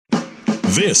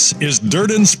This is Dirt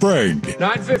and Sprague.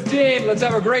 9:15. Let's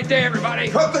have a great day,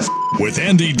 everybody. With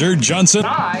Andy Dirt Johnson.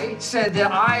 I said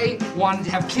that I wanted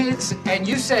to have kids, and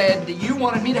you said that you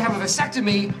wanted me to have a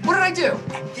vasectomy. What did I do?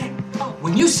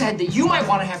 When you said that you might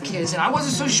want to have kids, and I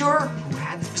wasn't so sure, who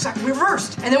had the vasectomy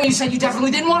reversed? And then when you said you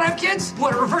definitely didn't want to have kids,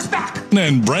 what, reverse back?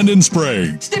 And Brendan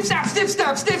Sprague. Snip, snap, snip,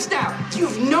 snap, snip, snap. You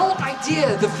have no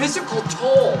idea the physical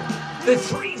toll that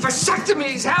 3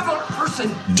 vasectomies have on a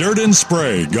person. Dirt and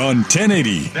Sprague on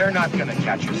 1080. They're not gonna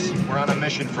catch us. We're on a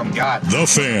mission from God. The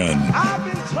Fan.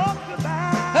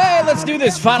 Hey, let's do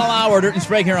this. Final hour. Dirt and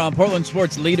Sprague here on Portland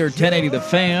Sports Leader 1080 The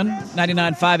Fan,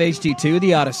 99.5 HD2,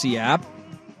 the Odyssey app.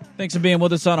 Thanks for being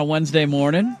with us on a Wednesday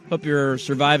morning. Hope you're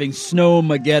surviving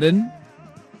Snowmageddon.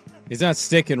 He's not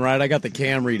sticking, right? I got the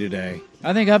Camry today.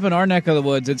 I think up in our neck of the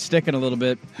woods, it's sticking a little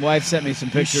bit. Wife sent me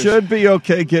some pictures. Should be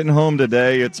okay getting home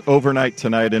today. It's overnight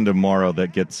tonight and tomorrow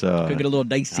that gets Could get a little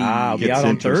dicey. I'll be out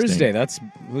on Thursday. That's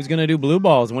who's going to do blue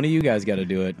balls. One of you guys got to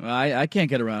do it. I can't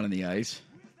get around in the ice.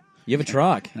 You have a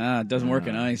truck. It doesn't work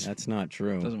in ice. That's not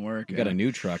true. It doesn't work. You got a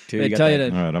new truck, too. They tell you All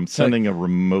right, I'm sending a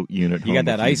remote unit home. You got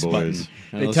that with you ice button.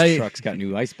 boys. Those trucks got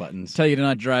new ice buttons. Tell you to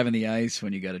not drive in the ice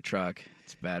when you got a truck.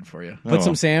 It's bad for you. Put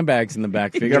some sandbags in the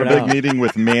back. We Figure got a it big out. meeting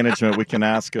with management. We can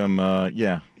ask them,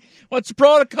 What's the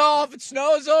protocol if it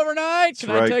snows overnight?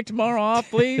 Can I right. take tomorrow off,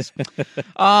 please?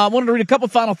 I wanted to read a couple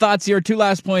final thoughts here. 2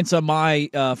 last points on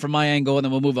from my angle, and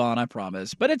then we'll move on, I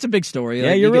promise. But it's a big story.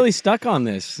 Yeah, you're really stuck on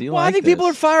this. I think people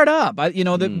are fired up.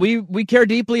 That we care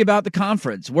deeply about the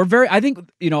conference. I think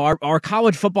our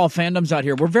college football fandoms out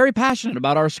here, we're very passionate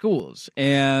about our schools.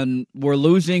 And we're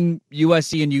losing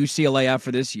USC and UCLA after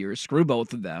this year. Screw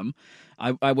both of them.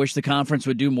 I wish the conference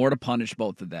would do more to punish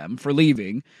both of them for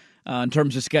leaving. In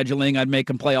terms of scheduling, I'd make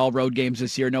them play all road games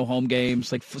this year, no home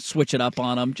games, switch it up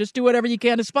on them. Just do whatever you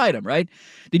can to spite them, right?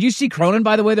 Did you see Cronin,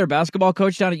 by the way, their basketball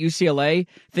coach down at UCLA,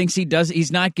 thinks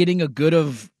he's not getting a good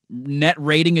of net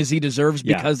rating as he deserves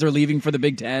because they're leaving for the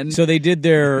Big Ten? So they did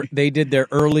their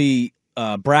early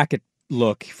bracket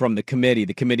look from the committee.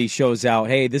 The committee shows out,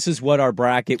 hey, this is what our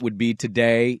bracket would be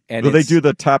today. And they do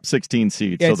the top 16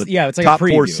 seeds. It's so the like top a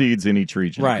 4 preview. seeds in each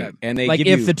region. Right. Okay. And they like give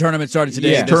if you, the tournament started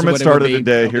today. Yeah. This Tournament is what started it would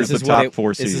be. today. Here's the top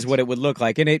 4 seeds. This is what it would look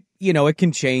like. And it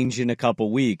can change in a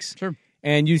couple weeks. Sure.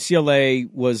 And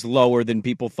UCLA was lower than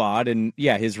people thought. And,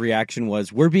 his reaction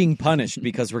was, we're being punished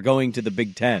because we're going to the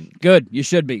Big Ten. Good. You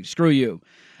should be. Screw you.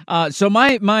 So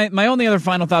my only other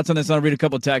final thoughts on this, I'll read a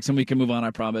couple of texts and we can move on, I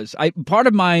promise. Part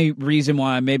of my reason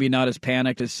why I'm maybe not as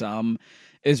panicked as some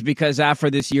is because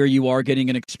after this year you are getting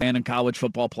an expanded college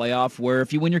football playoff where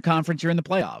if you win your conference, you're in the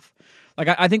playoff.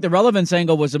 I think the relevance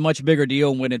angle was a much bigger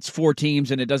deal when it's 4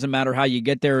 teams and it doesn't matter how you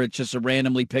get there. It's just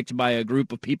randomly picked by a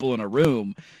group of people in a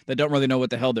room that don't really know what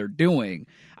the hell they're doing.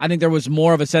 I think there was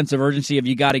more of a sense of urgency of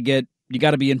you got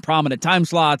to be in prominent time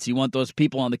slots. You want those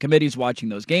people on the committees watching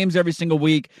those games every single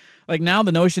week. Now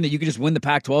the notion that you could just win the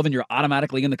Pac-12 and you're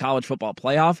automatically in the college football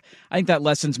playoff, I think that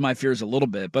lessens my fears a little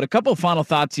bit. But a couple of final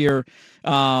thoughts here.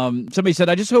 Somebody said,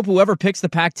 I just hope whoever picks the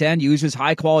Pac-10 uses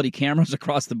high-quality cameras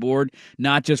across the board,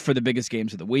 not just for the biggest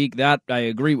games of the week. That I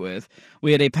agree with.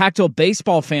 We had a Pac-12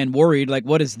 baseball fan worried,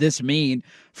 what does this mean?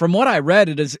 From what I read,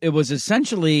 it was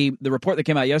essentially the report that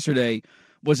came out yesterday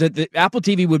was that the Apple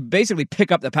TV would basically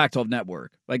pick up the Pac-12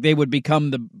 network. They would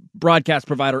become the broadcast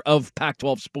provider of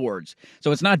Pac-12 sports.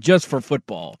 So it's not just for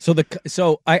football.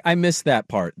 So I missed that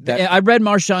part. I read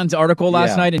Marshawn's article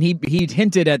last night, and he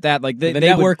hinted at that. The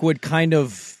network would kind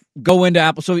of go into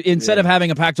Apple. So instead of having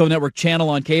a Pac-12 network channel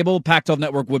on cable, Pac-12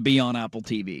 network would be on Apple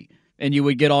TV. And you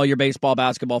would get all your baseball,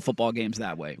 basketball, football games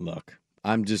that way. Look,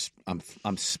 I'm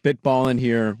spitballing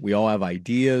here. We all have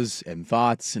ideas and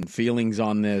thoughts and feelings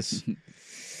on this.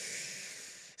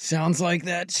 Sounds like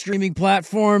that streaming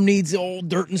platform needs old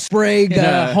Dirt and Sprague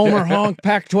Homer Honk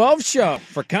Pac-12 show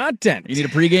for content. You need a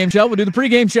pregame show? We'll do the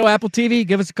pregame show, Apple TV.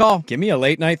 Give us a call. Give me a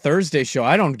late night Thursday show.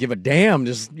 I don't give a damn.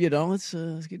 Just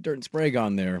let's get Dirt and Sprague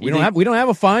on there. We don't have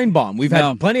a fine bomb. We've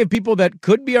had plenty of people that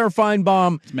could be our fine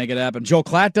bomb. Let's make it happen. Joe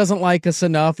Klatt doesn't like us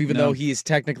enough, even though he's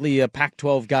technically a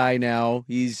Pac-12 guy now.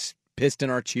 He's pissed in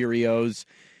our Cheerios.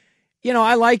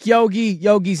 I like Yogi.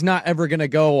 Yogi's not ever going to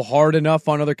go hard enough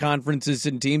on other conferences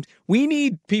and teams. We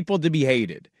need people to be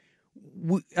hated.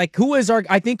 Who is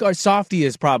I think our Softy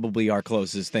is probably our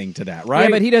closest thing to that, right? Yeah,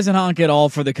 but he doesn't honk at all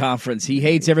for the conference. He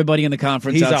hates everybody in the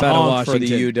conference He's outside a of honk Washington.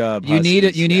 for the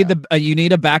UW. You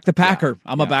need a back the Packer.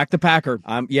 I'm a back the Packer.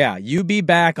 You be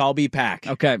back, I'll be Pack.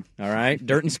 Okay. All right.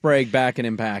 Dirt and Sprague backing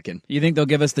and packing. You think they'll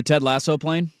give us the Ted Lasso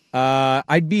plane?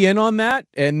 I'd be in on that.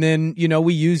 And then,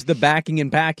 we use the backing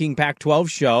and packing Pac-12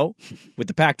 show with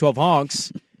the Pac-12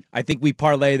 honks. I think we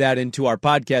parlay that into our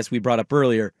podcast we brought up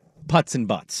earlier, Putts and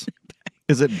Butts.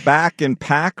 Is it back and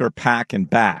pack or pack and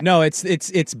back? No,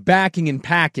 it's backing and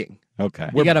packing. Okay.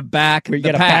 We got to back We the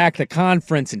got to pack. back the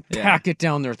conference and Yeah. pack it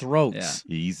down their throats.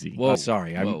 Easy. Whoa.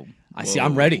 Sorry. Whoa.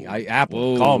 I'm ready.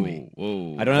 Apple, Whoa. call me.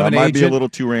 Whoa. I don't have That an might be a agent. little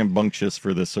too rambunctious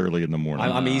for this early in the morning.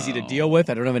 I'm easy to deal with.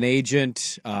 I don't have an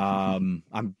agent. I'm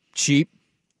cheap.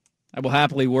 I will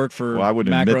happily work for Well, I would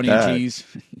admit macaroni that. and cheese.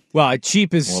 Well,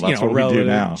 cheap is Well, that's what we do relative.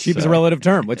 now, cheap is a so. relative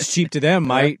term. What's cheap to them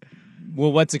might.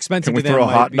 Well, what's expensive Can we to them throw a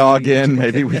might hot be- dog in?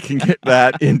 Maybe we can get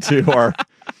that into our.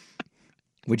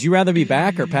 Would you rather be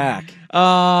back or pack?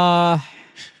 I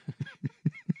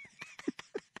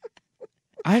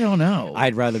don't know.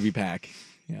 I'd rather be pack.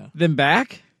 Yeah, Then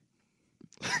back?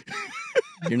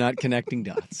 you're not connecting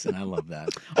dots, and I love that.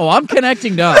 Oh, I'm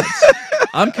connecting dots.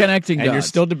 I'm connecting And dots. you're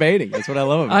still debating. That's what I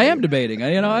love. About I you. am debating.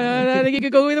 I think it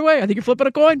could go either way. I think you're flipping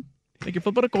a coin.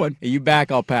 Are you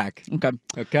back? I'll pack. Okay.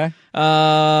 Okay.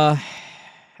 I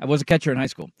was a catcher in high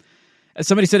school. As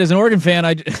somebody said, as an Oregon fan,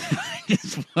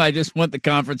 I just want the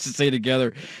conference to stay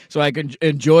together so I can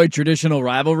enjoy traditional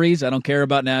rivalries. I don't care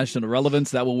about national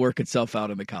relevance. That will work itself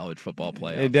out in the college football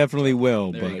playoff. It definitely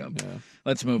will. There but, you go.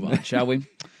 Let's move on, shall we?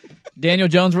 Daniel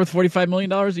Jones worth $45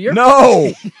 million a year?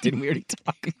 No! Didn't we already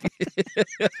talk?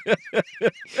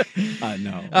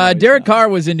 No. Derek Carr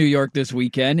was in New York this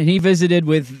weekend, and he visited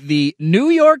with the New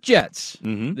York Jets.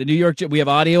 Mm-hmm. The New York Jets. We have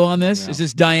audio on this. This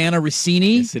is Diana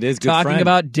Rossini. Yes, it is. Good talking friend.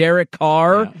 about Derek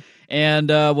Carr and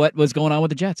what was going on with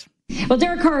the Jets. Well,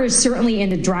 Derek Carr is certainly in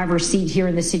the driver's seat here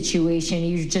in the situation.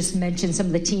 You just mentioned some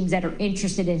of the teams that are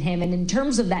interested in him. And in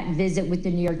terms of that visit with the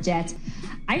New York Jets,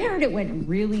 I heard it went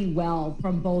really well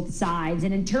from both sides.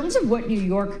 And in terms of what New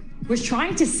York was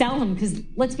trying to sell him, because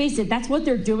let's face it, that's what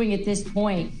they're doing at this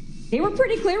point. They were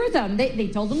pretty clear with him. They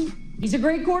told him he's a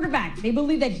great quarterback. They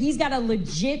believe that he's got a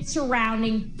legit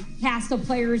surrounding cast of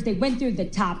players. They went through the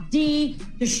top D,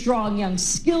 the strong young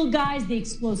skill guys, the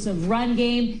explosive run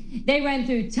game. They ran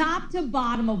through top to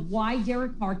bottom of why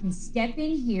Derek Carr can step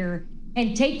in here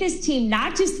and take this team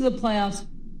not just to the playoffs,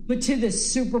 but to the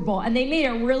Super Bowl. And they made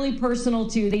it really personal,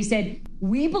 too. They said,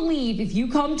 we believe if you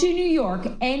come to New York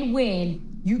and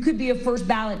win, you could be a first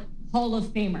ballot Hall of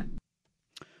Famer.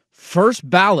 First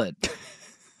ballot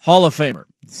Hall of Famer.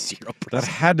 0%. That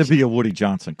had to be a Woody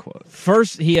Johnson quote.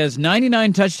 First, he has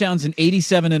 99 touchdowns and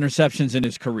 87 interceptions in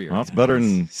his career. Well, that's better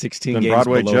than 16 than games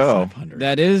Broadway below Joe. 500.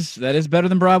 That is better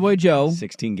than Broadway Joe.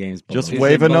 16 games below. Just Is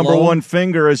wave it a number below? one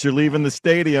finger as you're leaving the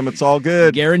stadium. It's all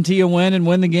good. Guarantee a win and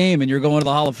win the game, and you're going to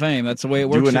the Hall of Fame. That's the way it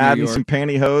works Do an in ad New and York. some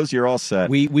pantyhose. You're all set.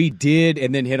 We did,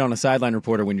 and then hit on a sideline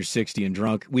reporter when you're 60 and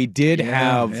drunk. We did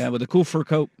have. Yeah, with a cool fur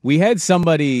coat. We had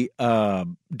somebody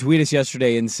tweet us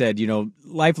yesterday and said,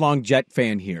 lifelong Jet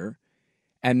fan here.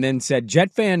 And then said,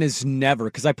 Jet fan is never,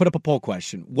 because I put up a poll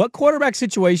question. What quarterback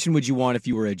situation would you want if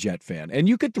you were a Jet fan? And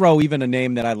you could throw even a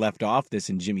name that I left off this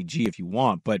in Jimmy G if you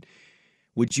want, but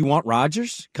would you want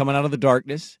Rodgers coming out of the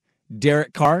darkness,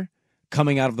 Derek Carr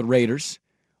coming out of the Raiders,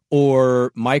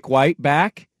 or Mike White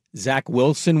back, Zach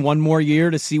Wilson one more year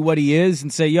to see what he is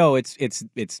and say, yo, it's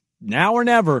now or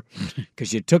never,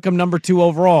 because you took him number 2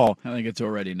 overall. I think it's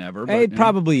already never. But, It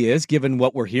probably is, given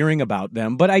what we're hearing about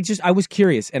them. But I was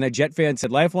curious, and a Jet fan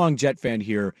said, lifelong Jet fan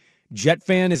here. Jet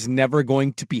fan is never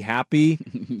going to be happy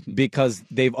because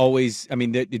they've always,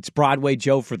 it's Broadway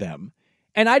Joe for them.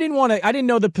 And I didn't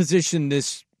know the position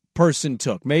this person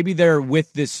took. Maybe they're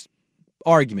with this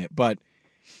argument, but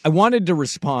I wanted to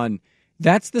respond.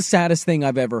 That's the saddest thing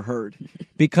I've ever heard,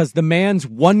 because the man's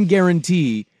one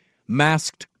guarantee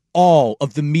masked all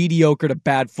of the mediocre to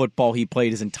bad football he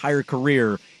played his entire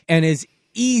career and is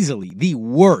easily the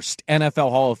worst NFL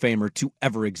Hall of Famer to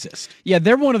ever exist. Yeah,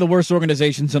 they're one of the worst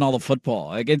organizations in all of football.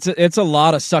 Like it's a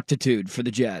lot of suctitude for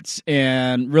the Jets,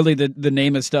 and really the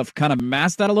name of stuff kind of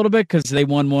masked that a little bit because they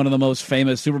won one of the most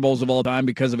famous Super Bowls of all time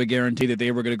because of a guarantee that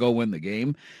they were going to go win the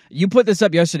game. You put this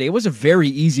up yesterday. It was a very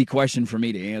easy question for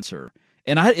me to answer,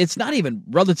 and it's not even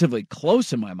relatively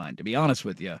close in my mind, to be honest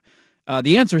with you.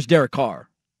 The answer is Derek Carr.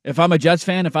 If I'm a Jets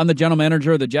fan, if I'm the general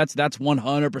manager of the Jets, that's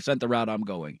 100% the route I'm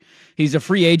going. He's a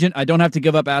free agent. I don't have to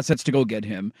give up assets to go get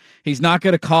him. He's not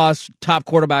going to cost top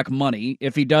quarterback money.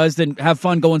 If he does, then have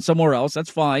fun going somewhere else. That's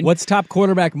fine. What's top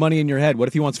quarterback money in your head? What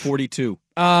if he wants 42?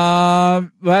 Well,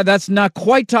 that's not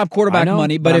quite top quarterback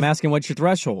money, but I'm asking what's your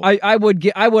threshold? I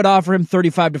would offer him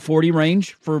 35 to 40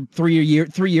 range for 3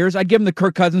 years. I'd give him the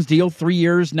Kirk Cousins deal, 3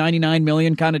 years, $99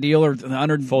 million kind of deal, or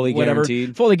 100 fully whatever.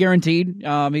 Guaranteed. Fully guaranteed.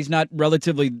 He's not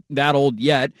relatively that old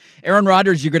yet. Aaron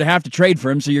Rodgers, you're going to have to trade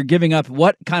for him, so you're giving up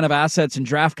what kind of assets and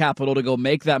draft capital to go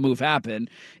make that move happen.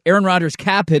 Aaron Rodgers'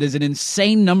 cap hit is an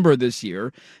insane number this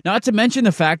year. Not to mention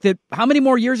the fact that how many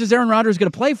more years is Aaron Rodgers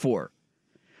going to play for?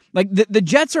 Like, the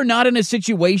Jets are not in a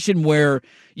situation where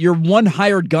you're one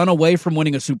hired gun away from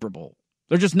winning a Super Bowl.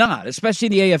 They're just not, especially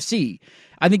in the AFC.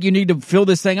 I think you need to fill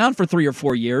this thing out for 3 or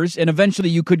 4 years, and eventually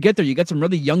you could get there. You got some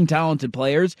really young, talented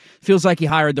players. Feels like he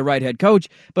hired the right head coach.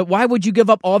 But why would you give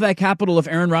up all that capital if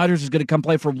Aaron Rodgers is going to come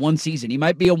play for one season? He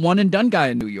might be a one-and-done guy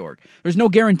in New York. There's no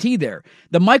guarantee there.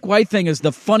 The Mike White thing is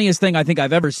the funniest thing I think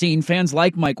I've ever seen. Fans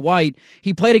like Mike White.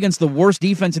 He played against the worst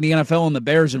defense in the NFL and the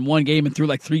Bears in one game and threw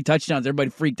like 3 touchdowns.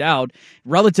 Everybody freaked out.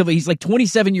 Relatively, he's like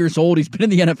 27 years old. He's been in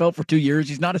the NFL for 2 years.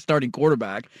 He's not a starting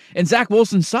quarterback. And Zach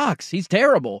Wilson sucks. He's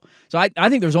terrible. So I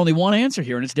think there's only one answer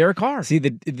here, and it's Derek Carr. See, the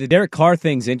Derek Carr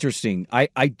thing's interesting.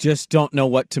 I just don't know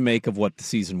what to make of what the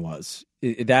season was.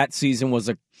 That season was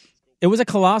a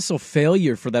colossal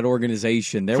failure for that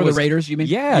organization. For the Raiders, you mean?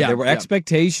 Yeah, there were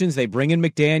expectations. They bring in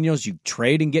McDaniels. You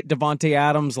trade and get Devontae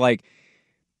Adams. Like,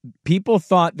 people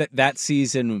thought that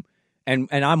season, and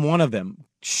I'm one of them,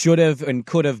 should have and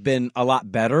could have been a lot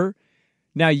better.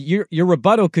 Now, your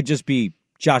rebuttal could just be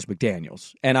Josh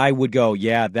McDaniels, and I would go,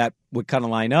 yeah, that would kind of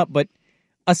line up, but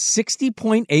a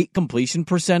 60.8 completion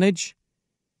percentage,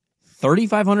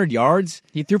 3,500 yards.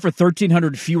 He threw for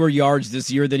 1,300 fewer yards this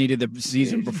year than he did the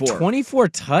season before. 24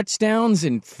 touchdowns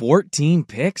and 14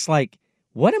 picks. Like,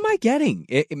 what am I getting?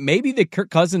 Maybe the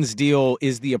Kirk Cousins deal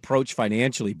is the approach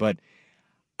financially, but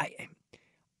I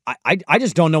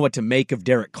just don't know what to make of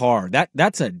Derek Carr.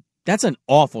 That's an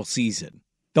awful season.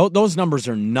 Those numbers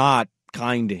are not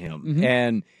kind to him. Mm-hmm.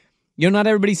 And not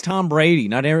everybody's Tom Brady.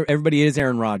 Not everybody is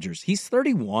Aaron Rodgers. He's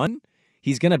 31.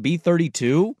 He's going to be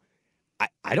 32.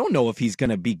 I don't know if he's going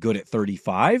to be good at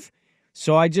 35.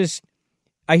 So I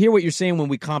hear what you're saying when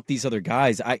we comp these other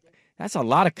guys. That's a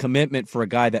lot of commitment for a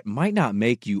guy that might not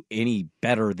make you any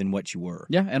better than what you were.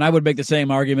 Yeah, and I would make the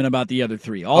same argument about the other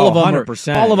three. All of them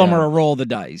 100%, all of them are a roll of the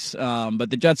dice.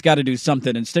 But the Jets got to do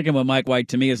something, and sticking with Mike White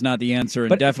to me is not the answer,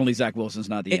 and definitely Zach Wilson's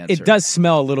not the answer. It does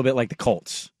smell a little bit like the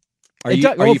Colts. Are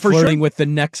you flirting with the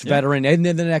next veteran and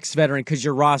then the next veteran because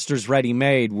your roster's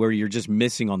ready-made where you're just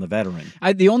missing on the veteran?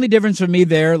 The only difference for me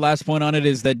there, last point on it,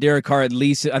 is that Derek Carr at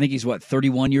least, I think he's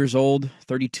 31 years old,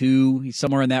 32, he's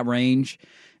somewhere in that range.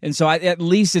 And so at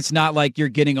least it's not like you're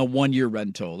getting a one-year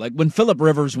rental. Like when Phillip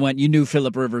Rivers went, you knew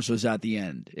Phillip Rivers was at the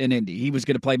end in Indy. He was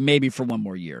going to play maybe for one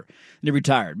more year. And he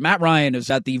retired. Matt Ryan is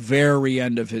at the very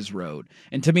end of his road.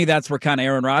 And to me, that's where kind of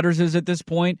Aaron Rodgers is at this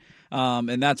point.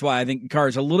 And that's why I think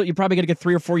Carr's a little, you're probably going to get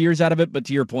 3 or 4 years out of it. But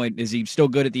to your point, is he still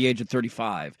good at the age of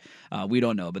 35? We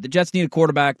don't know. But the Jets need a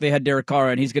quarterback. They had Derek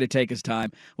Carr, and he's going to take his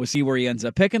time. We'll see where he ends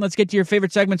up picking. Let's get to your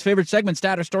favorite segment,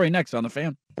 stat or story next on The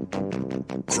Fan.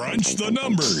 Crunch the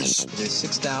numbers. There's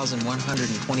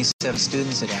 6,127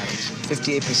 students at Adams,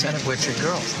 58% of which are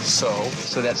girls. So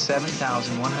that's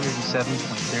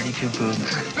 7,107.32 boobs.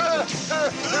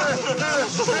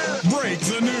 Break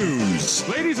the news.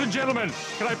 Ladies and gentlemen,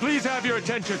 can I please have your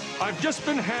attention? I've just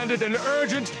been handed an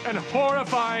urgent and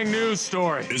horrifying news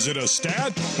story. Is it a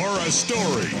stat or a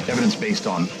story? Evidence based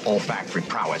on olfactory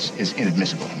prowess is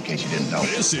inadmissible, in case you didn't know.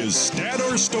 This is Stat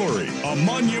or Story, a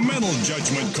monumental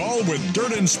judgment call with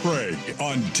Dirt and Sprague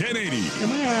on 1080.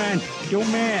 Come on, don't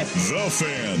mess. The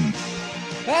Fan.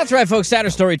 That's right, folks. Stat or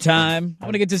Story time. I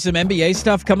want to get to some NBA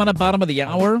stuff coming up bottom of the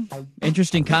hour.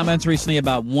 Interesting comments recently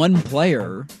about one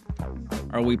player.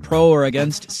 Are we pro or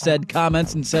against said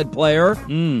comments and said player?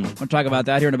 We'll talk about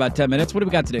that here in about 10 minutes. What do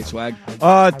we got today, Swag?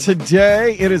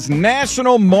 Today, it is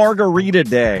National Margarita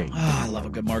Day. I love a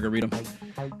good margarita.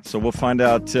 So we'll find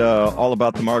out all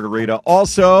about the margarita.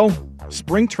 Also,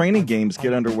 spring training games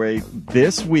get underway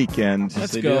this weekend.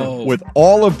 Let's go. With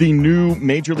all of the new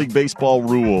Major League Baseball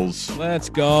rules. Let's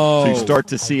go. So you start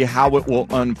to see how it will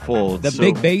unfold. The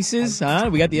big bases, huh?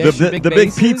 We got the extra big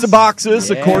bases. Big pizza boxes,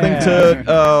 according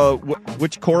to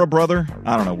which Cora brother?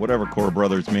 I don't know, whatever Cora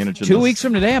brother is managing 2 weeks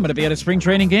from today, I'm going to be at a spring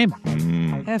training game.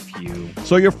 F you.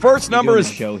 So your first number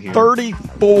is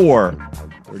 34.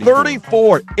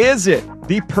 34. Is it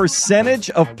the percentage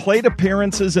of plate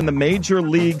appearances in the major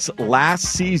leagues last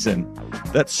season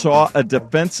that saw a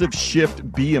defensive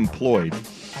shift be employed?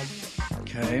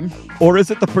 Okay. Or is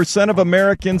it the percent of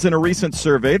Americans in a recent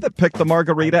survey that picked the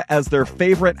margarita as their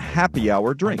favorite happy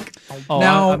hour drink? Oh,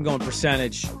 now, I'm going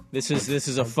percentage. This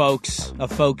is a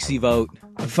folksy vote.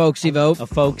 A folksy vote? A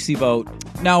folksy vote.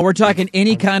 Now, we're talking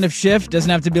any kind of shift. Doesn't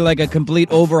have to be like a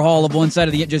complete overhaul of one side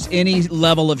of the, just any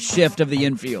level of shift of the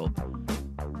infield.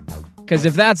 Because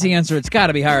if that's the answer, it's got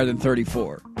to be higher than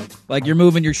 34. Like you're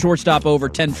moving your shortstop over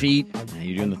 10 feet. Yeah,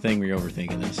 you're doing the thing where you're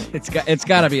overthinking this. It's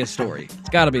got to be a story. It's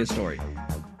got to be a story.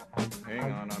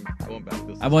 Hang on, I'm going back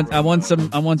this.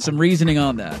 I want some reasoning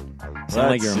on that. Sound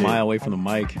like you're a mile away from the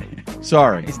mic.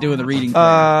 Sorry. He's doing the reading.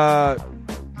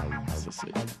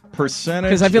 percentage.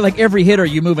 Because I feel like every hitter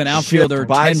you move an outfielder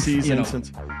by 10 season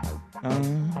since.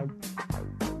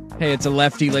 Hey, it's a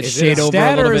lefty. Let's Is shade it a over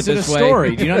stat a little or bit is it this a way.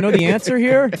 story? Do you not know the answer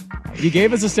here? You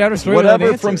gave us a stat or story.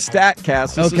 Whatever from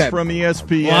StatCast. This Okay. is from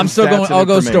ESPN. Well, I'm still Stats going. and I'll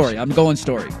go information. story. I'm going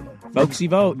story. Folksy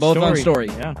vote. Both on story.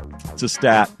 Yeah. It's a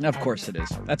stat. Of course it is.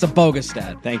 That's a bogus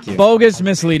stat. Thank you. Bogus,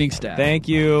 misleading stat. Thank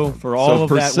you for all of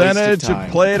that percentage wasted time.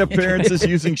 of plate appearances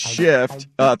using shift,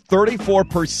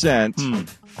 34%,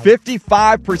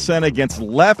 55% against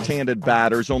left-handed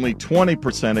batters, only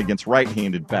 20% against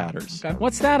right-handed batters. Okay.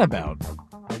 What's that about?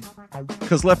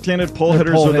 Because left-handed pole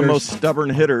hitters are the most stubborn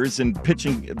hitters, and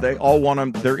pitching, they all want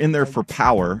them. They're in there for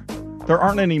power. There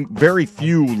aren't very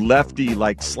few lefty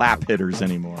like slap hitters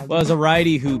anymore. Well, as a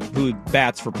righty who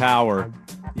bats for power,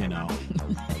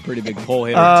 pretty big pole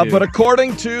hitter too. But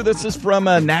according to, this is from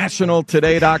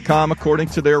nationaltoday.com, according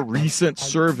to their recent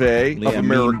survey of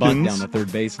Americans, down the third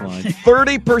baseline.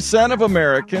 30% of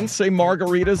Americans say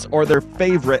margaritas are their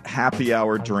favorite happy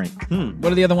hour drink.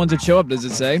 What are the other ones that show up? Does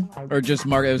it say, or just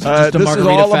margarita? This margarita is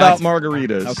all fact? about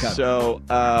margaritas. Okay. So,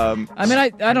 I mean, I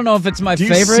don't know if it's my do you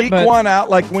favorite. seek but one out,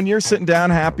 like when you're sitting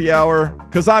down happy hour?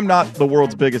 Because I'm not the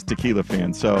world's biggest tequila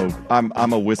fan, so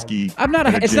I'm a whiskey. I'm not.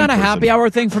 and It's gin not a person. happy hour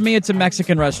thing for me. It's a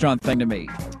Mexican restaurant thing to me.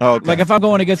 Oh, okay. Like if I'm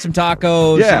going to get some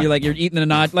tacos, Yeah. you're eating a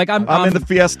nut. Like I'm in the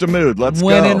fiesta mood. Let's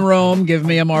when go. in Rome, give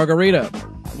me a margarita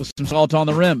with some salt on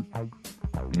the rim.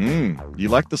 You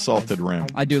like the salted rim?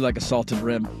 I do like a salted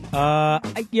rim. I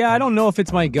don't know if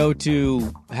it's my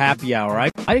go-to happy hour.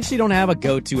 I actually don't have a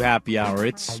go-to happy hour.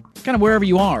 It's kind of wherever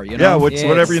you are, Yeah,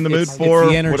 whatever you're in the mood for,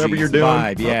 it's the energy, whatever you're it's the doing.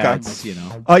 vibe. Yeah,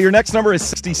 Okay. Your next number is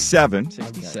 67.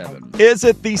 67. Is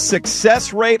it the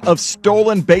success rate of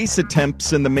stolen base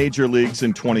attempts in the major leagues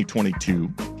in 2022?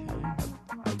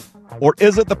 Or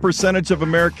is it the percentage of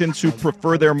Americans who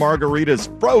prefer their margaritas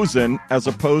frozen as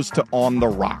opposed to on the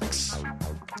rocks?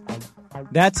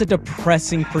 That's a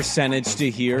depressing percentage to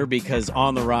hear because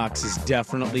on the rocks is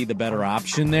definitely the better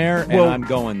option there, and I'm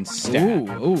going stat.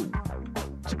 Ooh.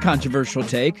 It's a controversial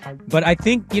take. But I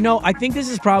think this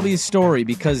is probably a story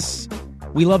because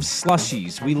we love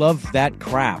slushies. We love that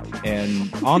crap.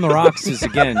 And on the rocks is,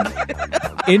 again,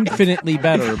 infinitely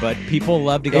better, but people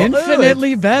love to go,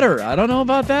 Infinitely better. I don't know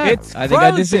about that. I think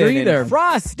I disagree and there.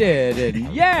 Frosted,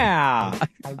 and yeah.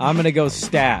 I'm going to go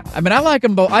stat. I mean, I like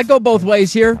them both. I go both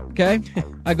ways here, okay?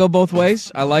 I go both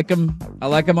ways. I like them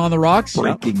on the rocks.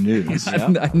 Breaking news. I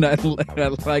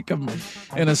like them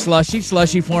in a slushy.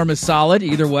 Slushy form is solid.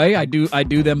 Either way, I do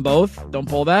them both. Don't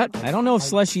pull that. I don't know if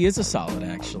slushy is a solid,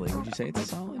 actually. Would you say it's a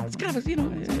solid? It's kind of,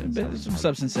 there's some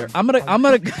substance there. I'm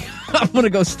gonna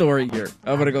go story here.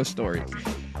 I'm gonna go story.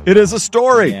 It is a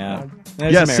story. Yeah.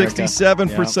 Yes,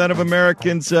 67% of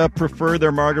Americans prefer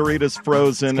their margaritas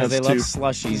frozen as they to love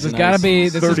slushies. This has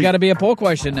got to be a poll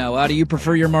question now. How do you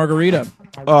prefer your margarita?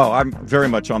 Oh, I'm very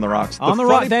much on the rocks. On the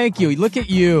rock. Thank you. Look at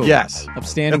you. Yes.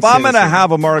 Upstanding If I'm going to citizen.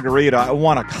 have a margarita, I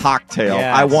want a cocktail.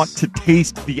 Yes. I want to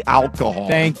taste the alcohol.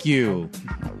 Thank you.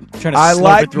 Trying to I slurp it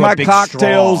like through my a big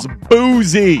cocktails straw.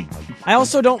 boozy. I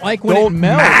also don't like when Don't it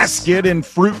melts. mask it in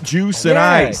fruit juice and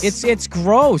ice. It's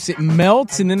gross. It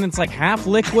melts and then it's like half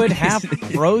liquid, half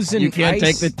frozen. You can't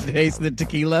ice. take the taste of the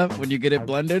tequila when you get it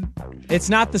blended. It's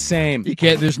not the same. You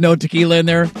can't. There's no tequila in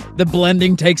there. The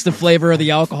blending takes the flavor of the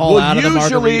alcohol out of the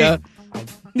margarita.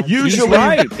 He's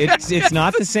right. It's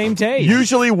not the same taste.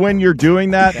 Usually when you're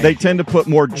doing that, they tend to put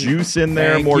more juice in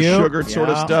there, Thank more you. sugared sort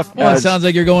of Yeah. stuff. Well, it sounds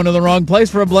like you're going to the wrong place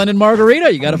for a blended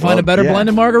margarita. You got to find a better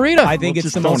blended margarita. I think Well,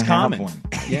 it's just the most don't have common. one.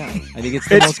 Yeah, I think it's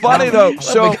the It's most funny common. though.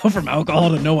 So we go from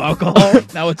alcohol to no alcohol.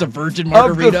 Now it's a virgin of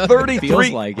margarita. the 33 Feels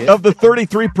like it. of the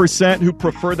 33% who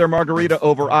prefer their margarita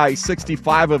over ice,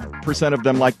 65% of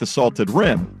them like the salted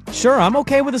rim. Sure, I'm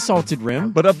okay with a salted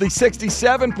rim. But of the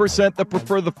 67% that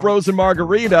prefer the frozen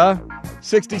margarita,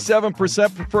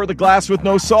 67% prefer the glass with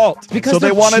no salt. Because so they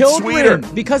they're want children. it sweeter.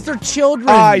 Because they're children.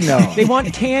 I know. They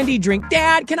want candy drink.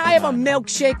 Dad, can I have a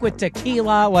milkshake with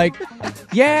tequila? Like,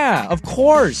 yeah, of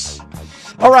course.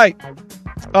 All right.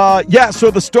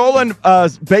 So the stolen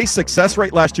base success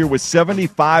rate last year was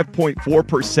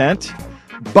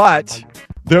 75.4%, but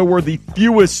there were the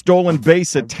fewest stolen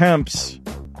base attempts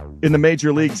in the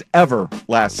major leagues ever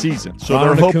last season. So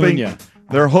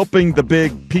they're hoping the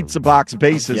big pizza box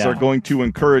bases are going to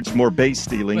encourage more base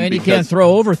stealing. And you can't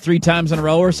throw over 3 times in a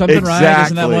row or something, right?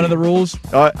 Isn't that one of the rules?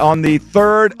 On the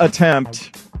third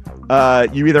attempt,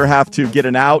 you either have to get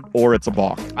an out or it's a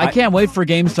balk. I can't wait for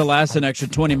games to last an extra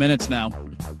 20 minutes now.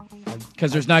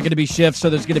 Because there's not going to be shifts,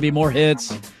 so there's going to be more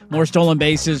hits, more stolen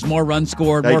bases, more runs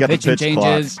scored, Now you more got the pitching pitch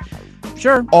changes.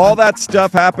 Sure. All that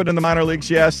stuff happened in the minor leagues,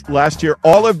 yes, last year.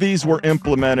 All of these were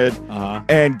implemented,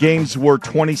 and games were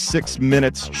 26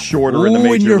 minutes shorter in the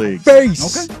major leagues.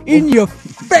 Face. Okay. In your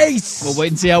face. We'll wait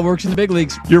and see how it works in the big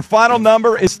leagues. Your final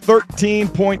number is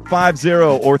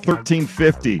 13.50 or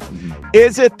 1350.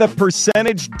 Is it the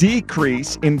percentage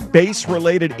decrease in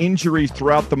base-related injuries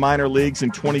throughout the minor leagues in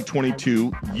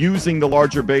 2022 using the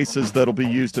larger bases that'll be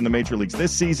used in the major leagues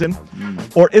this season?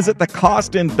 Or is it the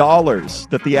cost in dollars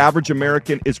that the average American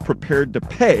is prepared to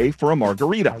pay for a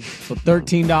margarita? So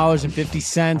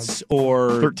 $13.50 or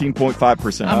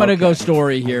 13.5%. I'm going to go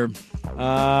Story here.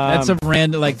 That's a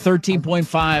random, like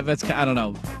 13.5. That's, I don't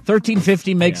know.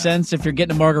 13.50 makes sense if you're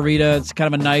getting a margarita. It's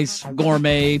kind of a nice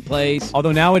gourmet place.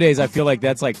 Although nowadays I feel like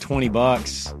that's like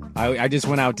 $20. I just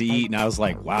went out to eat and I was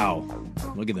like, wow,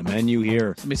 look at the menu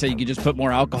here. Somebody said you could just put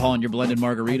more alcohol in your blended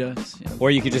margarita. Yeah. Or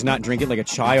you could just not drink it like a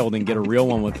child and get a real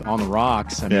one with on the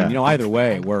rocks. I mean, either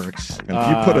way it works. And if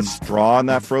you put a straw in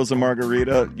that frozen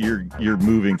margarita, you're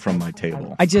moving from my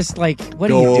table. I just like, what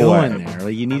are you doing there?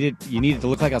 Like you need it to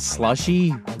look like a slushy?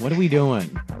 What are we doing?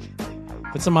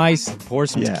 Put some ice, pour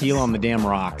some tequila on the damn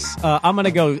rocks. I'm gonna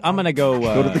go.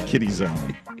 Go to the kiddie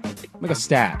zone. I'm gonna go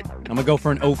stat. I'm gonna go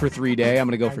for an 0 for 3 day. I'm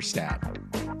gonna go for stat.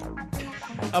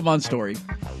 I'm on Story.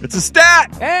 It's a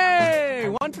stat.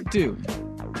 Hey, 1 for 2.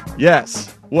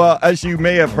 Yes. Well, as you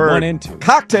may have heard, 1 and 2.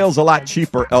 Cocktails a lot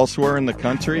cheaper elsewhere in the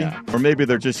country, or maybe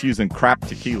they're just using crap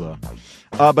tequila.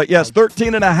 But yes,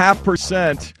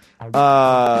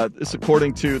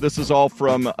 13.5%. This is all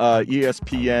from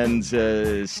ESPN's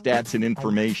stats and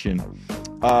information.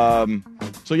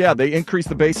 So yeah, they increased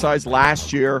the base size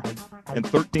last year, and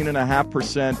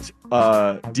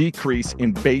 13.5% decrease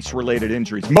in base-related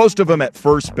injuries. Most of them at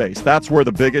first base. That's where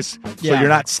the biggest. So you're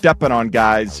not stepping on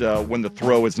guys when the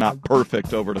throw is not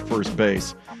perfect over to first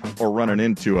base or running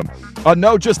into them.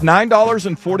 No, just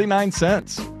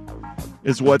 $9.49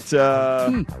 is what.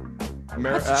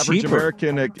 Average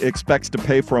American expects to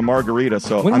pay for a margarita.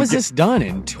 So when was this done?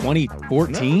 In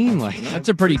 2014? Like that's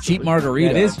a pretty cheap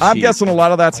margarita. That is cheap. I'm guessing a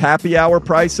lot of that's happy hour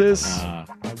prices.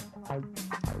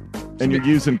 And you're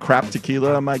using crap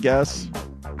tequila, my guess.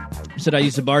 Said I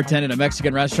used to bartend in a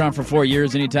Mexican restaurant for 4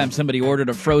 years. Anytime somebody ordered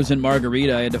a frozen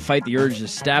margarita, I had to fight the urge to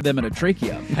stab them in a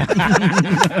trachea.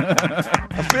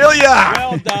 I feel ya.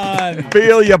 Well done.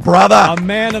 Feel ya, brother. A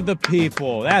man of the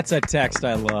people. That's a text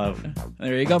I love.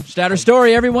 There you go. Stat or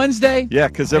Story every Wednesday. Yeah,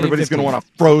 because everybody's going to want a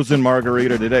frozen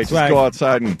margarita today. Just go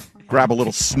outside and grab a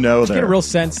little snow there. Did you get a real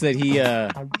sense that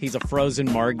he's a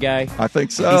frozen marg guy? I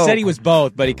think so. He said he was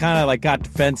both, but he kind of like got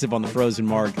defensive on the frozen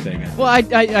marg thing. Well,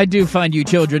 I do find you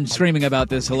children screaming about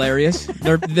this hilarious.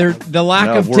 They're the lack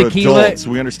of we're tequila. Adults.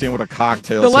 We understand what a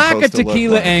cocktail. The lack of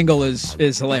tequila angle is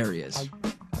hilarious.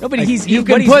 No, but you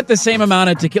can put the same amount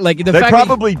of tequila. Like they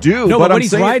probably do. No, but what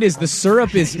he's right is the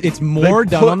syrup it's more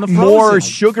done on the frozen. More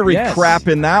sugary crap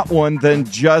in that one than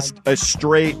just a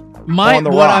straight.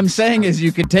 I'm saying is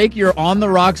you could take your on the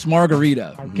rocks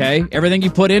margarita, okay? Everything you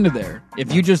put into there.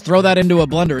 If you just throw that into a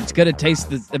blender, it's going to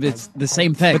taste it's the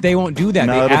same thing. But they won't do that.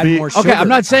 No, they add more sugar. Okay, I'm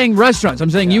not saying restaurants. I'm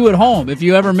saying you at home. If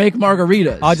you ever make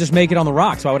margaritas. I'll just make it on the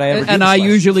rocks. Why would I ever do And I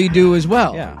usually do as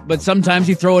well. Yeah. But sometimes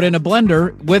you throw it in a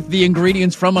blender with the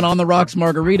ingredients from an on the rocks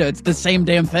margarita. It's the same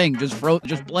damn thing, just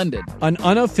blended. An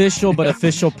unofficial but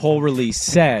official poll release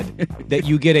said that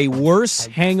you get a worse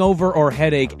hangover or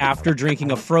headache after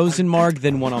drinking a frozen marg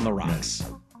than one on the rocks.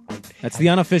 That's the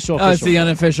unofficial. It's the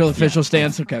unofficial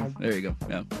stance. Okay, there you go.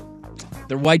 Yeah,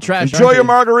 they're white trash. Enjoy your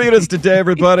margaritas today,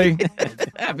 everybody.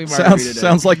 Happy margarita day.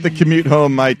 Sounds like the commute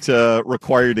home might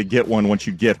require you to get one once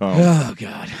you get home. Oh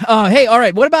God. Hey, all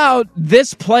right. What about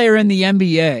this player in the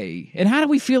NBA? And how do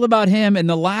we feel about him and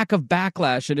the lack of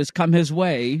backlash that has come his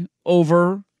way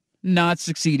over not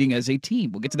succeeding as a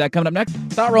team? We'll get to that coming up next.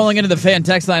 Thought rolling into the fan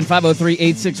text line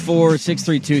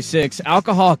 503-864-6326.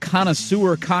 Alcohol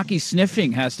connoisseur cocky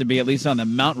sniffing has to be at least on the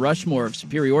Mount Rushmore of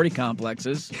superiority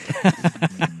complexes.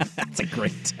 That's a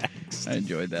great text. I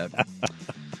enjoyed that.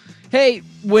 Hey,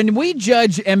 when we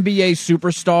judge NBA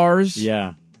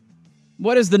superstars,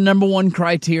 what is the number one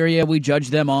criteria we judge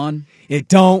them on? It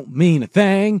don't mean a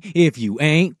thing if you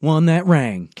ain't won that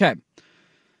ring. Okay.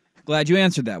 Glad you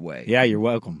answered that way. Yeah, you're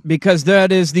welcome. Because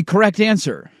that is the correct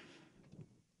answer.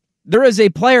 There is a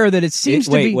player that it seems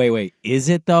to be... Wait. Is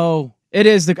it, though? It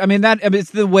is.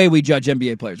 It's the way we judge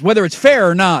NBA players. Whether it's fair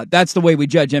or not, that's the way we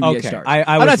judge NBA stars.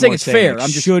 I'm not saying it's fair.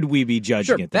 Should we be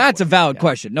judging it? That's a valid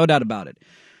question. No doubt about it.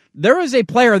 There is a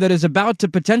player that is about to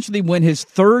potentially win his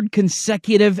third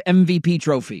consecutive MVP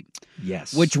trophy.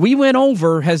 Yes. Which we went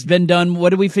over has been done,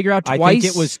 what did we figure out, twice? I think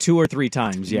it was 2 or 3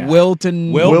 times, yeah.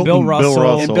 Wilton, Bill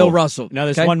Russell. And Bill Russell. No,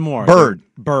 there's one more.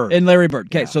 Bird. And Larry Bird.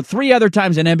 Okay, so 3 other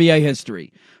times in NBA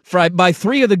history by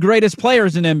 3 of the greatest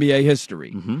players in NBA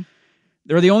history. Mm-hmm.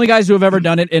 They're the only guys who have ever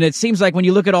done it, and it seems like when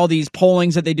you look at all these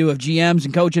pollings that they do of GMs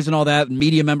and coaches and all that, and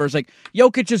media members, like,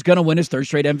 Jokic is going to win his 3rd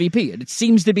straight MVP, and it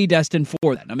seems to be destined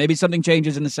for that. Now, maybe something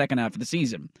changes in the second half of the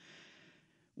season.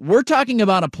 We're talking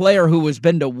about a player who has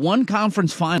been to 1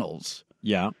 conference finals.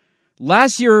 Yeah.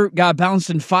 Last year got bounced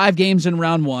in 5 games in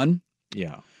round 1.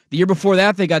 Yeah. The year before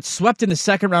that, they got swept in the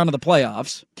second round of the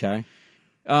playoffs. Okay.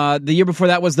 The year before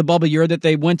that was the bubble year that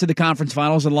they went to the conference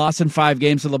finals and lost in 5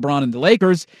 games to LeBron and the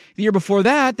Lakers. The year before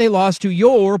that, they lost to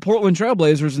your Portland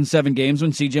Trailblazers in 7 games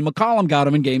when C.J. McCollum got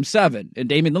them in Game 7. And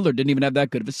Damian Lillard didn't even have that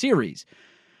good of a series.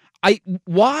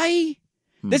 Why?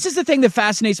 This is the thing that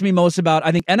fascinates me most about,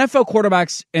 I think, NFL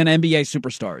quarterbacks and NBA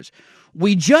superstars.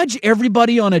 We judge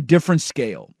everybody on a different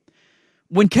scale.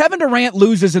 When Kevin Durant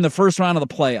loses in the first round of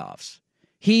the playoffs,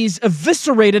 he's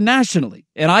eviscerated nationally.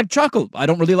 And I've chuckled. I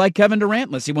don't really like Kevin Durant.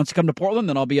 Unless he wants to come to Portland,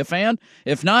 then I'll be a fan.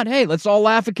 If not, hey, let's all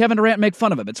laugh at Kevin Durant and make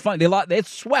fun of him. It's funny. They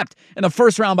swept in the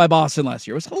first round by Boston last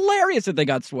year. It was hilarious that they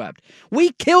got swept.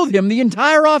 We killed him the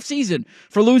entire offseason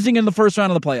for losing in the first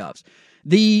round of the playoffs.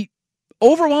 The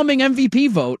overwhelming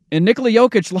MVP vote, and Nikola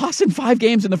Jokic lost in 5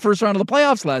 games in the first round of the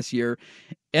playoffs last year,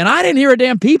 and I didn't hear a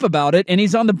damn peep about it, and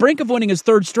he's on the brink of winning his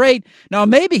 3rd straight. Now,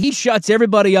 maybe he shuts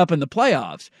everybody up in the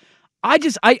playoffs. I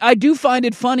do find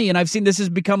it funny, and I've seen this has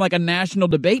become like a national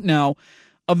debate now,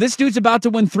 of this dude's about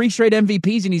to win 3 straight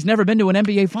MVPs, and he's never been to an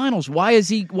NBA Finals. Why is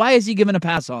he given a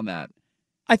pass on that?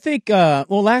 I think,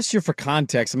 last year for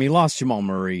context, he lost Jamal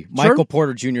Murray. Sure. Michael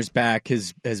Porter Jr.'s back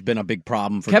has been a big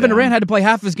problem for Kevin them. Durant had to play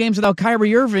half of his games without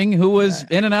Kyrie Irving, who was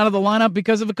in and out of the lineup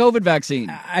because of a COVID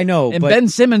vaccine. I know. And but Ben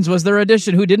Simmons was their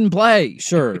addition who didn't play.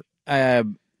 Sure.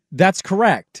 That's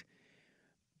correct.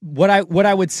 What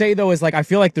I would say, though, is I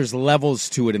feel like there's levels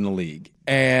to it in the league.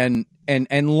 And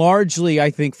largely, I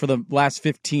think for the last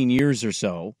 15 years or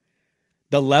so,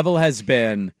 the level has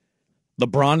been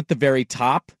LeBron at the very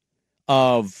top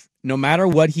of no matter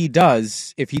what he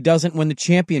does, if he doesn't win the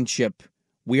championship,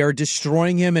 we are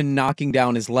destroying him and knocking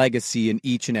down his legacy in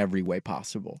each and every way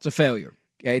possible. It's a failure.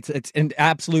 It's an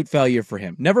absolute failure for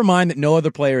him. Never mind that no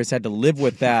other player has had to live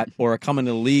with that or come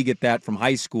into the league at that from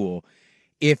high school.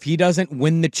 If he doesn't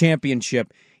win the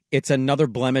championship, it's another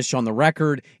blemish on the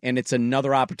record, and it's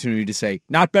another opportunity to say,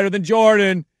 not better than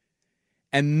Jordan.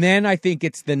 And then I think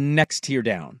it's the next tier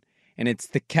down, and it's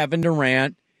the Kevin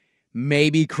Durant,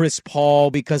 maybe Chris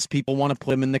Paul, because people want to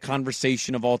put him in the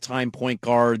conversation of all-time point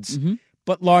guards. Mm-hmm.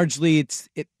 But largely,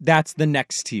 that's the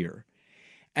next tier.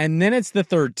 And then it's the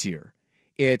third tier.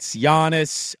 It's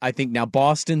Giannis. I think now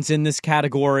Boston's in this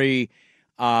category.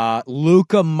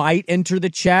 Luka might enter the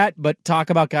chat, but talk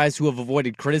about guys who have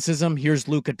avoided criticism. Here's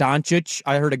Luka Doncic.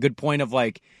 I heard a good point of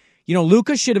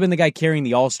Luka should have been the guy carrying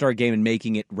the All-Star game and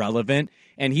making it relevant,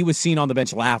 and he was seen on the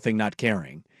bench laughing, not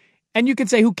caring. And you can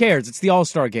say, who cares? It's the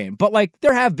All-Star game. But,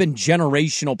 there have been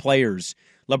generational players,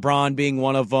 LeBron being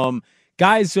one of them,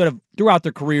 guys who have, throughout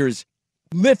their careers,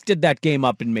 lifted that game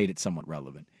up and made it somewhat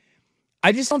relevant.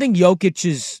 I just don't think Jokic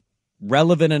is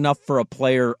relevant enough for a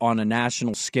player on a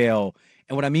national scale.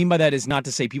 And what I mean by that is not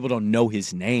to say people don't know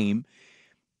his name,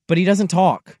 but he doesn't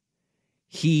talk.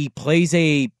 He plays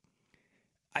I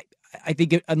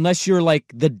think unless you're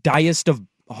the diest of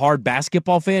hard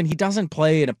basketball fan, he doesn't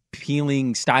play an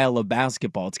appealing style of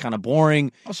basketball. It's kind of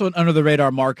boring. Also an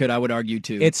under-the-radar market, I would argue,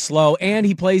 too. It's slow, and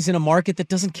he plays in a market that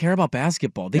doesn't care about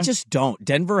basketball. They just don't.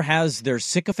 Denver has their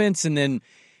sycophants,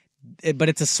 but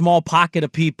it's a small pocket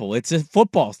of people. It's a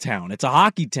football town. It's a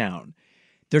hockey town.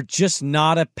 They're just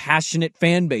not a passionate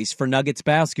fan base for Nuggets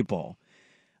basketball.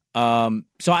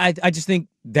 So I just think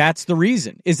that's the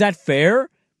reason. Is that fair?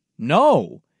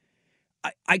 No.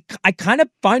 I kind of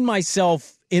find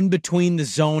myself in between the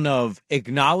zone of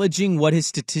acknowledging what his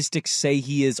statistics say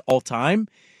he is all time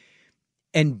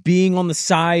and being on the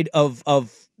side of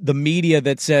the media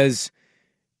that says,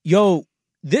 yo,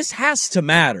 this has to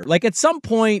matter. At some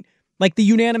point, the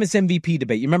unanimous MVP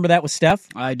debate. You remember that with Steph?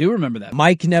 I do remember that.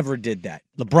 Mike never did that.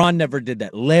 LeBron never did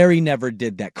that. Larry never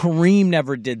did that. Kareem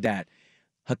never did that.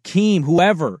 Hakeem,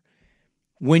 whoever.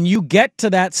 When you get to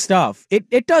that stuff,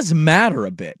 it does matter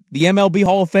a bit. The MLB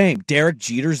Hall of Fame. Derek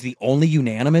Jeter's the only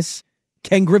unanimous.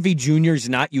 Ken Griffey Jr. is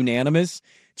not unanimous.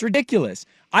 It's ridiculous.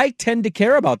 I tend to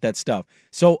care about that stuff.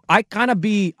 So I kind of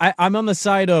I'm on the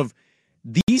side of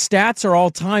these stats are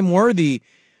all-time worthy.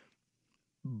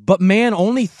 But man,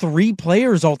 only 3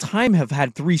 players all time have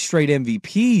had 3 straight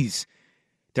MVPs.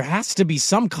 There has to be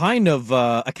some kind of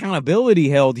accountability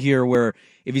held here where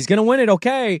if he's going to win it,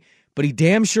 okay, but he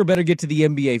damn sure better get to the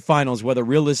NBA Finals, whether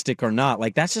realistic or not.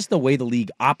 Like, that's just the way the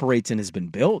league operates and has been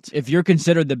built. If you're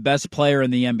considered the best player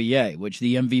in the NBA, which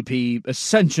the MVP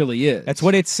essentially is. That's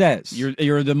what it says.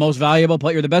 You're the most valuable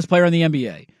player. You're the best player in the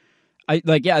NBA.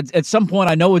 At some point,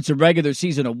 I know it's a regular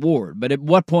season award, but at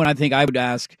what point I think I would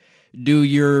ask, do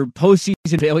your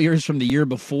postseason failures from the year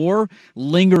before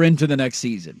linger into the next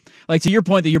season? Like, to your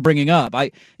point that you're bringing up,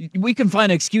 we can find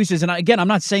excuses. And again, I'm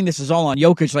not saying this is all on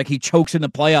Jokic, like he chokes in the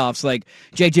playoffs, like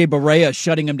J.J. Barea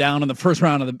shutting him down in the first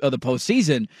round of the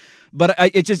postseason. But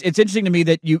it's interesting to me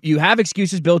that you have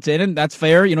excuses built in, and that's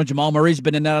fair. You know, Jamal Murray's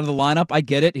been in and out of the lineup. I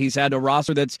get it. He's had a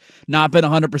roster that's not been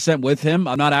 100% with him.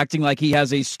 I'm not acting like he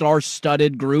has a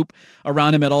star-studded group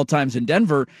around him at all times in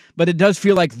Denver, but it does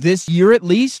feel like this year at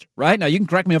least, right? Now, you can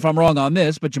correct me if I'm wrong on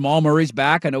this, but Jamal Murray's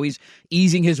back. I know he's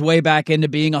easing his way back into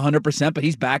being 100%, but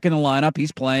he's back in the lineup.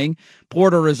 He's playing.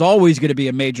 Porter is always going to be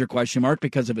a major question mark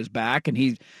because of his back, and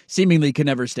he seemingly can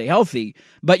never stay healthy.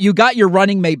 But you got your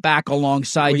running mate back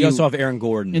alongside you. Also have Aaron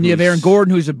Gordon. And you have Aaron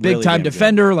Gordon, who's a big-time really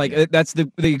defender. That's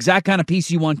the exact kind of piece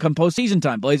you want come postseason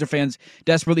time. Blazer fans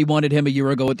desperately wanted him a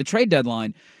year ago at the trade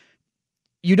deadline.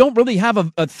 You don't really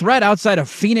have a threat outside of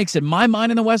Phoenix, in my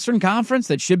mind, in the Western Conference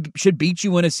that should beat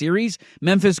you in a series.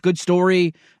 Memphis, good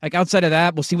story. Like, outside of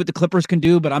that, we'll see what the Clippers can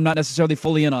do, but I'm not necessarily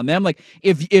fully in on them. Like,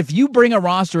 if you bring a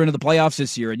roster into the playoffs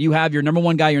this year and you have your number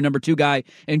 1 guy, your number 2 guy,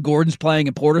 and Gordon's playing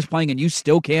and Porter's playing, and you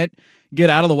still can't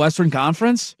get out of the Western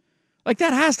Conference, like,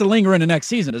 that has to linger into next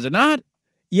season, does it not?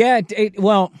 Yeah,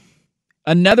 well,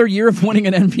 another year of winning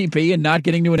an MVP and not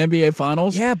getting to an NBA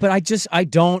Finals? Yeah, but I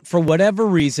don't, for whatever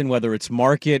reason, whether it's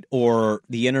market or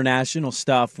the international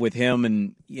stuff with him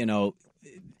and, you know,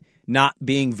 not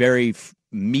being very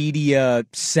media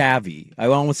savvy. I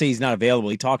won't say he's not available.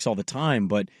 He talks all the time,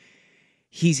 but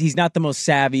he's not the most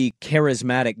savvy,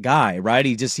 charismatic guy, right?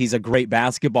 He's a great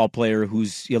basketball player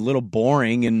who's a little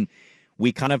boring, and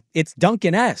it's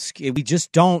Duncan-esque.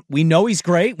 We know he's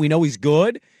great. We know he's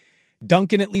good.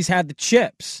 Duncan at least had the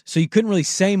chips, so you couldn't really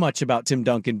say much about Tim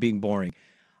Duncan being boring.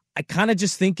 I kind of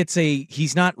just think he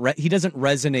doesn't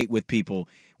resonate with people.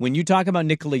 When you talk about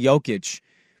Nikola Jokic,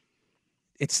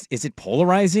 is it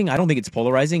polarizing? I don't think it's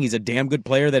polarizing. He's a damn good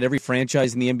player that every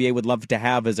franchise in the NBA would love to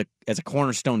have as a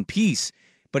cornerstone piece.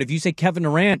 But if you say Kevin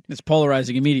Durant, it's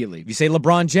polarizing immediately. If you say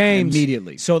LeBron James,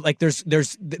 immediately. So like there's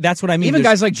that's what I mean. Even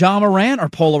guys like John Morant are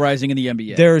polarizing in the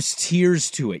NBA. There's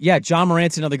tiers to it. Yeah, John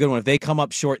Morant's another good one. If they come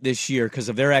up short this year because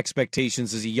of their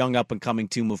expectations as a young up and coming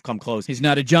team have come close. He's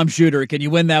not a jump shooter. Can you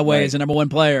win that way as a number 1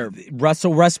 player?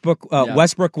 Russell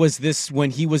Westbrook was this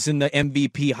when he was in the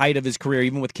MVP height of his career,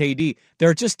 even with KD. There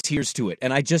are just tiers to it,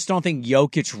 and I just don't think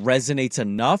Jokic resonates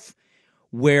enough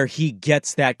where he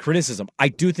gets that criticism. I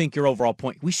do think your overall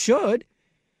point, we should.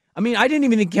 I mean, I didn't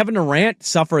even think Kevin Durant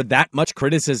suffered that much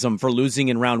criticism for losing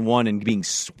in round 1 and being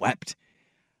swept.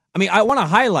 I mean, I want to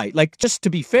highlight, like, just to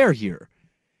be fair here,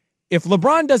 if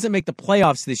LeBron doesn't make the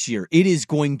playoffs this year, it is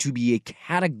going to be a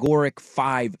categoric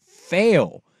 5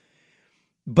 fail.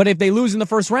 But if they lose in the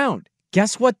first round,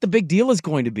 guess what the big deal is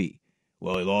going to be?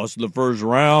 Well, he lost in the first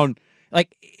round.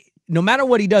 Like, no matter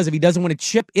what he does, if he doesn't win a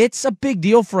chip, it's a big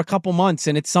deal for a couple months,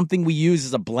 and it's something we use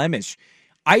as a blemish.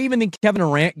 I even think Kevin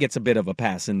Durant gets a bit of a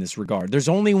pass in this regard. There's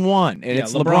only one, and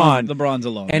it's LeBron. LeBron's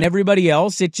alone. And everybody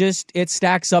else, it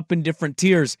stacks up in different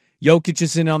tiers. Jokic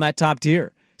is in on that top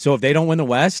tier. So if they don't win the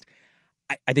West,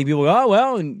 I think people go, oh,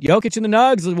 well, and Jokic and the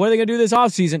Nugs, what are they going to do this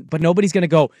offseason? But nobody's going to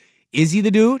go, is he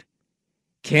the dude?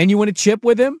 Can you win a chip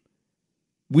with him?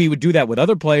 We would do that with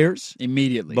other players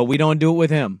immediately, but we don't do it with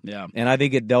him. Yeah, and I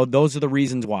think those are the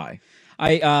reasons why.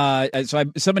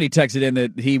 Somebody texted in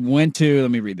that he went to.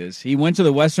 Let me read this. He went to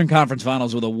the Western Conference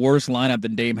Finals with a worse lineup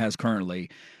than Dame has currently.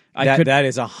 That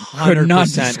is 100% not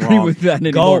disagree wrong. with that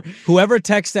anymore. Whoever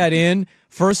texts that in,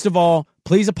 first of all,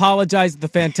 please apologize at the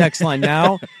fan text line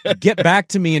now. Get back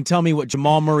to me and tell me what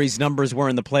Jamal Murray's numbers were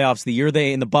in the playoffs the year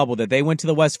in the bubble that they went to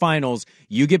the West Finals.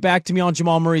 You get back to me on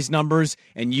Jamal Murray's numbers,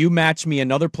 and you match me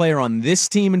another player on this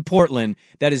team in Portland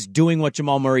that is doing what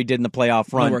Jamal Murray did in the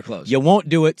playoff run. Nowhere close. You won't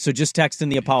do it, so just text in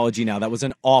the apology now. That was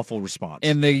an awful response.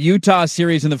 In the Utah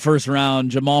series in the first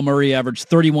round, Jamal Murray averaged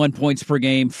 31 points per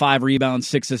game, 5 rebounds,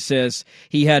 6 assists.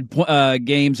 He had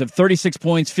games of 36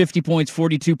 points, 50 points,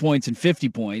 42 points, and 50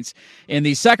 points. In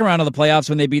the second round of the playoffs,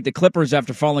 when they beat the Clippers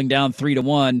after falling down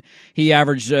 3-1, he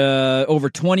averaged over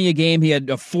 20 a game. He had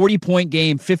a 40-point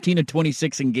game, 15 of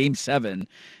 26 in Game 7.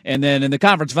 And then in the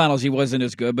conference finals, he wasn't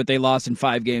as good, but they lost in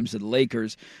 5 games to the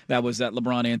Lakers. That was that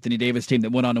LeBron Anthony Davis team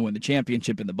that went on to win the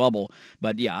championship in the bubble.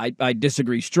 But yeah, I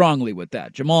disagree strongly with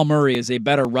that. Jamal Murray is a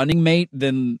better running mate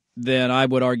than I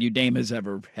would argue Dame has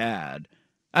ever had.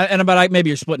 Maybe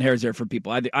you're splitting hairs there for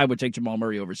people. I would take Jamal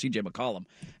Murray over C.J. McCollum,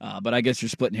 but I guess you're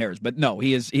splitting hairs. But no,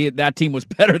 that team was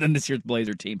better than this year's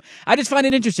Blazer team. I just find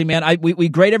it interesting, man. We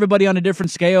grade everybody on a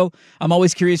different scale. I'm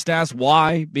always curious to ask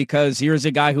why, because here's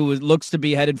a guy who looks to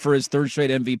be headed for his 3rd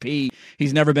straight MVP.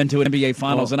 He's never been to an NBA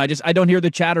Finals, and I don't hear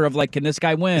the chatter of like, can this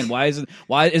guy win? Why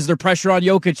is there pressure on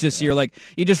Jokic this year? Like,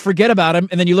 you just forget about him,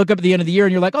 and then you look up at the end of the year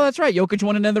and you're like, oh, that's right, Jokic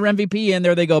won another MVP, and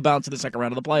there they go, bounce to the second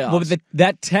round of the playoffs. Well,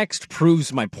 that text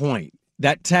proves my point.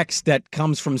 That text that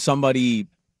comes from somebody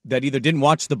that either didn't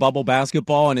watch the bubble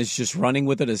basketball and is just running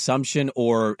with an assumption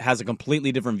or has a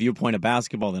completely different viewpoint of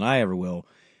basketball than I ever will.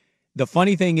 The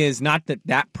funny thing is not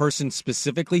that person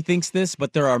specifically thinks this,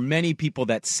 but there are many people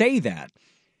that say that.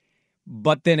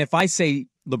 But then if I say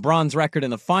LeBron's record in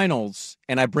the finals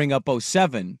and I bring up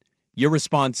 07, your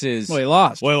response is, well, he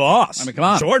lost. Well, he lost. I mean, come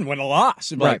on. Jordan went a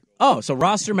loss. Right. So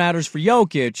roster matters for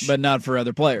Jokic. But not for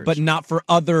other players. But not for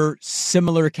other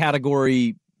similar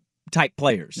category type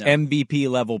players, no. MVP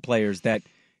level players that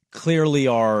clearly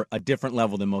are a different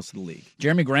level than most of the league.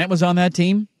 Jeremy Grant was on that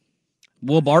team.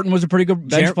 Will Barton was a pretty good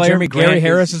bench player. Gary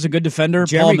Harris is a good defender.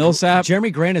 Paul Millsap.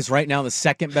 Jeremy Grant is right now the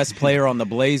 2nd best player on the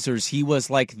Blazers. He was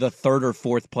like the 3rd or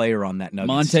 4th player on that Nuggets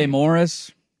Monte team.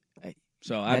 Morris.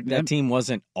 So that team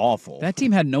wasn't awful. That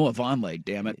team had Noah Vonleh,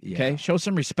 damn it. Yeah. Okay, show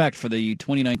some respect for the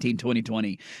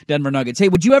 2019-2020 Denver Nuggets. Hey,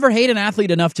 would you ever hate an athlete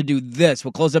enough to do this?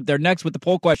 We'll close up there next with the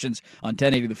poll questions on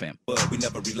 1080 The Fan.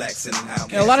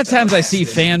 A lot of times I see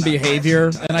fan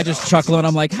behavior, and I just chuckle, and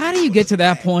I'm like, how do you get to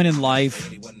that point in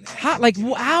life?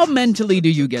 How mentally do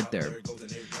you get there?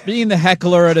 Being the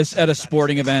heckler at a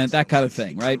sporting event, that kind of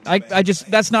thing, right? I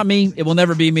just, that's not me. It will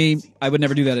never be me. I would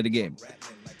never do that at a game.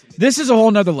 This is a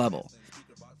whole nother level.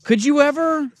 Could you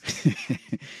ever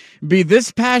be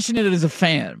this passionate as a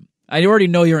fan? I already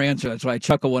know your answer. That's why I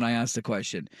chuckle when I ask the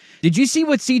question. Did you see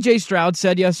what C.J. Stroud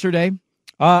said yesterday?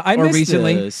 I missed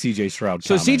recently? the C.J. Stroud comment.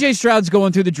 So C.J. Stroud's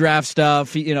going through the draft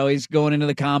stuff. He's going into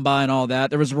the combine and all that.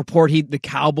 There was a report the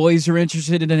Cowboys are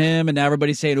interested in him, and now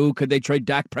everybody's saying, "Ooh, could they trade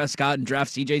Dak Prescott and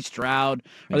draft C.J. Stroud?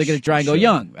 Are they going to try and go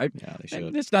young?" Right? Yeah, they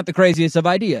should. It's not the craziest of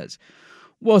ideas.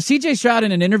 Well, C.J. Stroud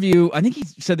in an interview, I think he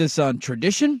said this on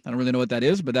Tradition. I don't really know what that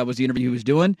is, but that was the interview he was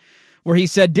doing, where he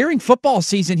said during football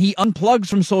season, he unplugs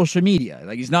from social media.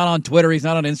 Like, he's not on Twitter, he's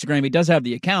not on Instagram. He does have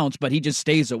the accounts, but he just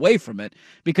stays away from it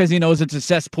because he knows it's a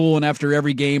cesspool, and after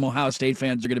every game, Ohio State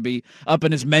fans are going to be up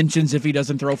in his mentions if he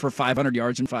doesn't throw for 500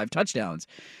 yards and 5 touchdowns.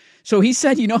 So he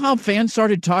said, you know how fans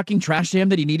started talking trash to him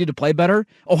that he needed to play better?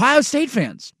 Ohio State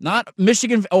fans, not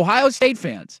Michigan, Ohio State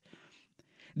fans.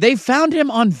 They found him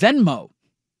on Venmo.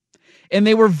 And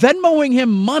they were Venmoing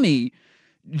him money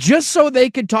just so they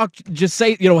could just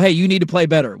say, hey, you need to play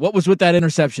better. What was with that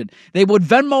interception? They would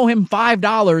Venmo him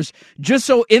 $5 just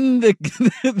so in the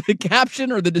the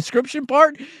caption or the description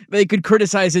part, they could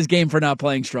criticize his game for not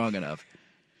playing strong enough.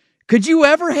 Could you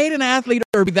ever hate an athlete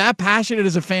or be that passionate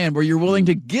as a fan where you're willing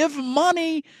to give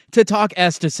money to talk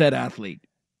S to said athlete?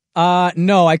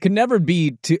 No, I could never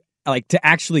be to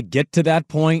actually get to that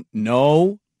point.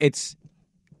 No, it's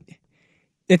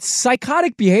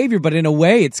psychotic behavior, but in a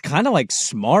way, it's kind of like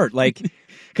smart. Like,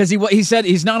 because he said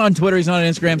he's not on Twitter, he's not on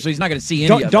Instagram, so he's not going to see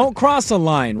any of it. Don't cross a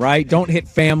line, right? Don't hit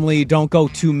family. Don't go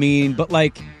too mean. But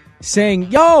like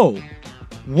saying, "Yo,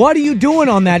 what are you doing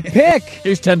on that pick?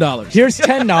 Here's $10. Here's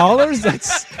 $10."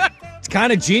 It's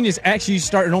kind of genius. Actually, you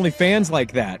start an OnlyFans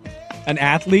like that. An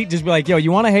athlete, just be like, yo,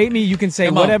 you want to hate me? You can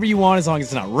say whatever you want as long as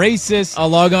it's not racist. I'll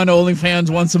log on to OnlyFans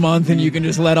once a month and you can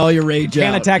just let all your rage out.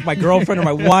 Can't attack my girlfriend or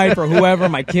my wife or whoever,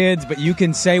 my kids, but you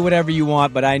can say whatever you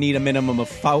want, but I need a minimum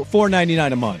of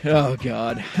 $4.99 a month. Oh,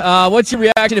 God. What's your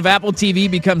reaction if Apple TV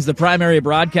becomes the primary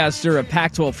broadcaster of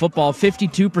Pac-12 football?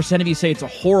 52% of you say it's a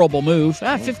horrible move.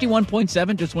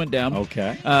 51.7% just went down.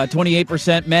 Okay.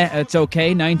 28% meh, it's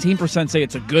okay. 19% say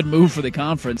it's a good move for the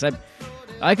conference.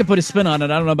 I could put a spin on it.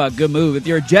 I don't know about good move. If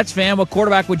you're a Jets fan, what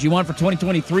quarterback would you want for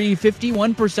 2023?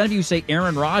 51% of you say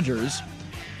Aaron Rodgers.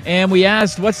 And we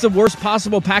asked, what's the worst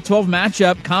possible Pac-12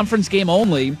 matchup, conference game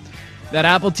only? that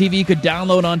Apple TV could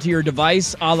download onto your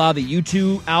device, a la the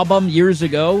U2 album years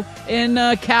ago. And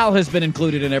Cal has been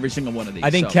included in every single one of these. I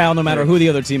think Cal, no matter who the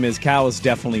other team is, Cal is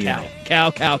definitely in it.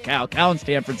 Cal and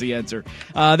Stanford's the answer.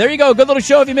 There you go. Good little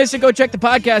show. If you missed it, go check the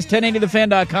podcast,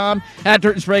 1080thefan.com, at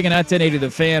Dirt and Sprague and at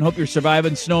 1080thefan. Hope you're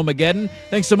surviving Snowmageddon.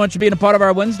 Thanks so much for being a part of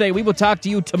our Wednesday. We will talk to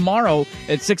you tomorrow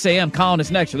at 6 a.m. Colin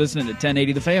is next. You're listening to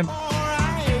 1080 The Fan.